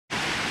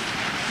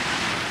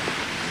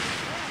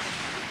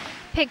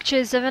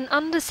Pictures of an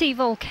undersea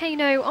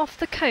volcano off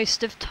the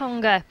coast of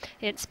Tonga.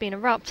 It's been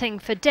erupting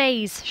for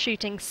days,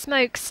 shooting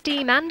smoke,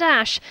 steam and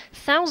ash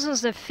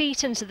thousands of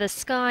feet into the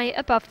sky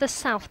above the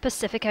South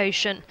Pacific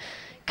Ocean.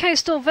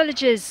 Coastal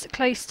villages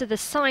close to the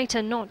site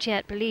are not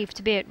yet believed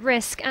to be at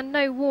risk and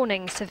no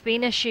warnings have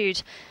been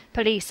issued.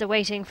 Police are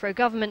waiting for a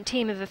government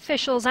team of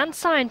officials and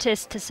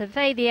scientists to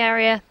survey the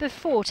area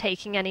before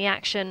taking any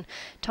action.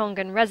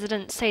 Tongan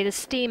residents say the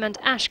steam and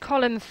ash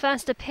column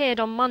first appeared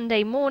on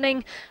Monday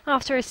morning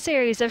after a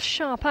series of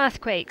sharp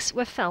earthquakes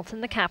were felt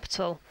in the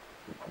capital.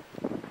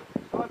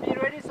 Be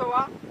ready,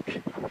 Soa?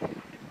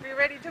 Be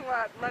ready to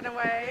what? Run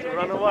away? To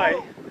run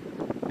away.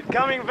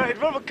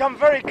 It will come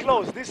very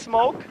close, this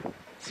smoke.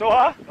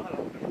 Soa?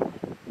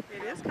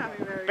 It is coming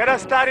very Better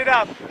close. start it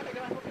up.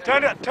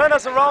 Turn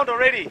us around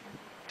already.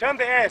 Turn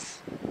the S.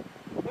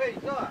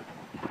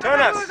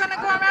 Turn us. We're going to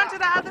go around to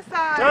the other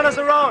side. Turn us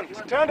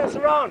around. Turn us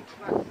around.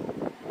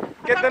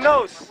 Get the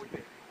nose.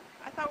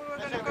 I thought we were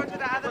going to go to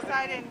the other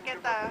side and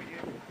get the...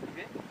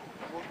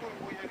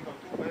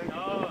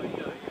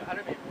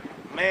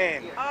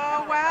 Man.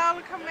 Oh, wow,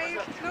 look how many...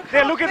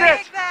 There, look at how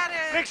that. big that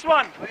is. Next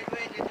one.